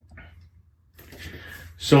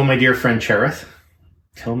So, my dear friend Cherith,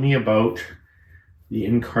 tell me about the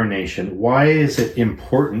incarnation. Why is it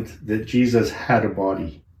important that Jesus had a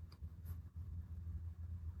body?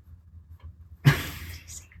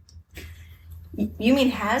 You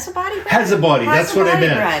mean has a body, Brad? Has a body. That's what I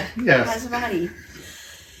meant. Brad. Yes. Has a body.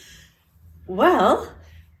 Well,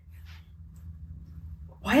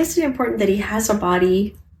 why is it important that he has a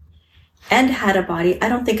body and had a body? I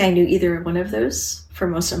don't think I knew either one of those for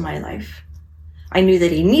most of my life. I knew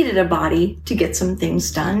that he needed a body to get some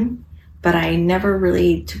things done, but I never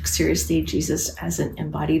really took seriously Jesus as an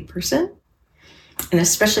embodied person, and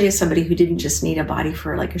especially as somebody who didn't just need a body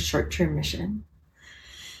for like a short-term mission.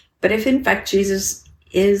 But if in fact Jesus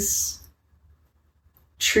is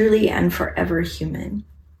truly and forever human,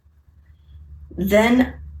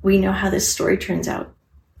 then we know how this story turns out.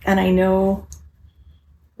 And I know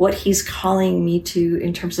what he's calling me to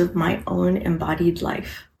in terms of my own embodied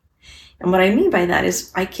life. And what I mean by that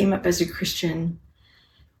is I came up as a Christian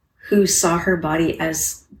who saw her body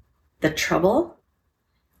as the trouble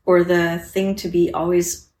or the thing to be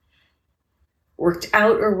always worked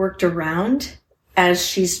out or worked around as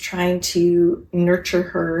she's trying to nurture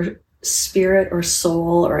her spirit or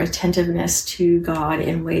soul or attentiveness to God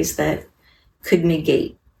in ways that could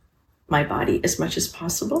negate my body as much as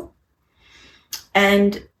possible.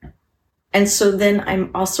 And so then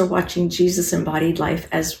I'm also watching Jesus' embodied life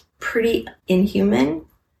as pretty inhuman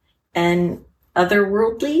and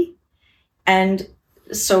otherworldly. And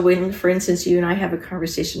so when, for instance, you and I have a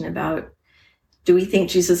conversation about, do we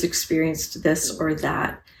think Jesus experienced this or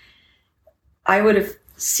that? I would have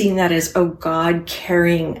seen that as, oh, God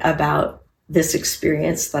caring about this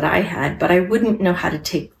experience that I had, but I wouldn't know how to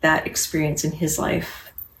take that experience in his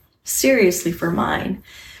life seriously for mine.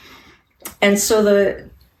 And so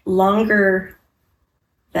the longer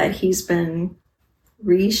that he's been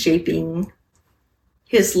reshaping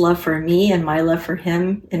his love for me and my love for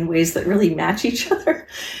him in ways that really match each other,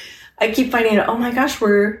 I keep finding out, oh my gosh,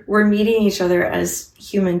 we're meeting each other as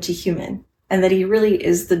human to human. And that he really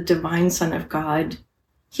is the divine Son of God,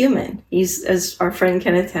 human. He's, as our friend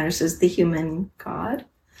Kenneth Tanner says, the human God.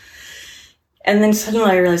 And then suddenly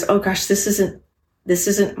I realized, oh gosh, this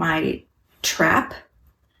isn't my trap.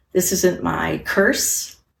 This isn't my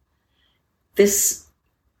curse. This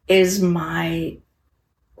is my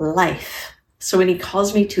life. So when he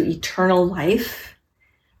calls me to eternal life,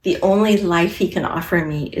 the only life he can offer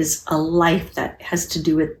me is a life that has to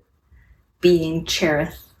do with being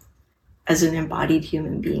Cherith as an embodied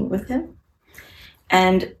human being with him.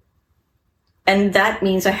 And that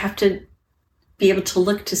means I have to be able to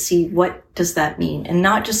look to see what does that mean, and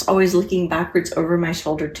not just always looking backwards over my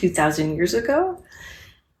shoulder 2,000 years ago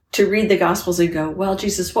to read the Gospels and go, well,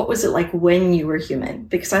 Jesus, what was it like when you were human?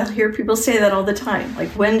 Because I hear people say that all the time, like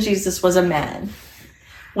when Jesus was a man,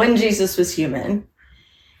 when Jesus was human.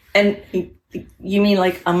 And you mean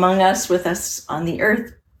like among us, with us on the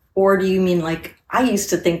earth? Or do you mean like I used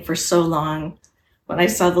to think for so long when I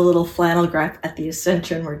saw the little flannel graph at the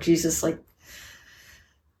Ascension where Jesus like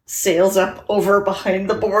sails up over behind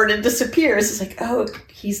the board and disappears. It's like, oh,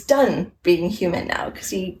 he's done being human now because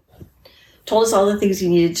he told us all the things he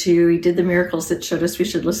needed to. He did the miracles that showed us we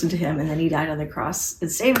should listen to him, and then he died on the cross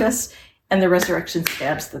and saved us. And the resurrection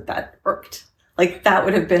stamps that worked. Like that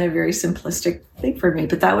would have been a very simplistic thing for me,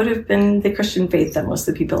 but that would have been the Christian faith that most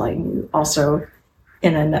of the people I knew also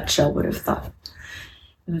in a nutshell would have thought.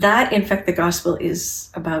 That, in fact, the gospel is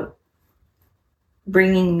about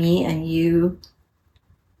bringing me and you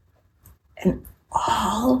and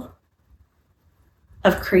all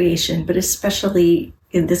of creation, but especially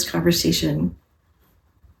in this conversation,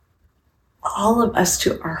 all of us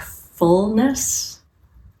to our fullness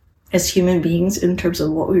as human beings in terms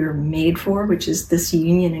of what we were made for, which is this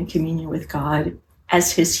union and communion with God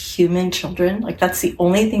as his human children. Like that's the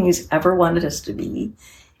only thing he's ever wanted us to be.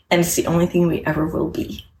 And it's the only thing we ever will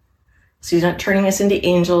be. So he's not turning us into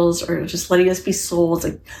angels or just letting us be souls.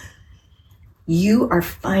 Like you are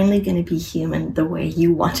finally going to be human the way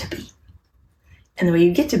you want to be and the way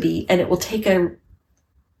you get to be. And it will take a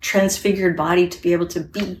transfigured body to be able to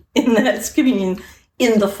be in that communion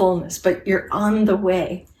in the fullness, but you're on the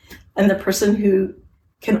way. And the person who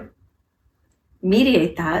can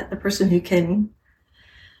mediate that, the person who can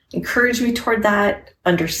encourage me toward that,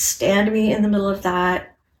 understand me in the middle of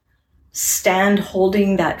that, stand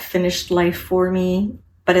holding that finished life for me,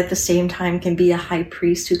 but at the same time can be a high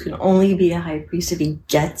priest who can only be a high priest if he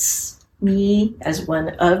gets me as one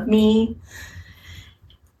of me.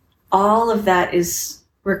 All of that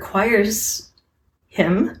requires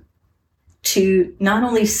him to not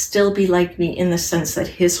only still be like me in the sense that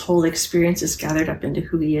his whole experience is gathered up into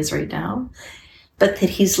who he is right now, but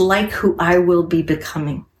that he's like who I will be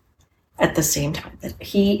becoming at the same time. That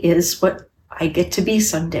he is what I get to be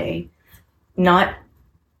someday, not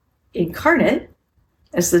incarnate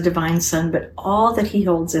as the divine son, but all that he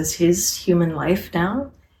holds as his human life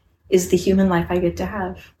now is the human life I get to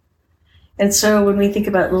have. And so when we think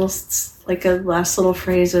about like a last little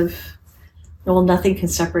phrase of, well, nothing can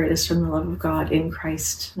separate us from the love of God in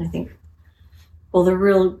Christ. And I think, well, the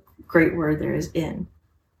real great word there is in.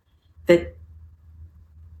 That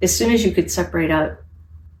as soon as you could separate out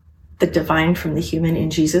the divine from the human in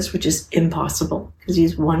Jesus, which is impossible because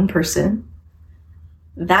he's one person,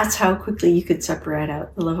 that's how quickly you could separate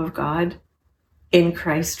out the love of God in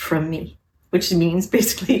Christ from me, which means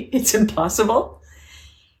basically it's impossible.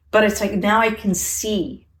 But it's like now I can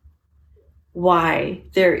see why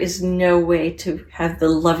there is no way to have the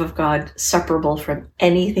love of God separable from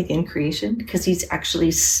anything in creation, because he's actually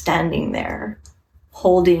standing there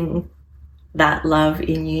holding that love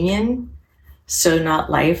in union. So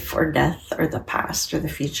not life or death or the past or the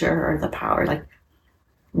future or the power, like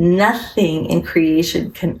nothing in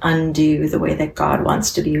creation can undo the way that God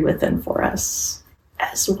wants to be with and for us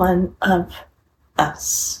as one of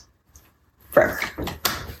us forever.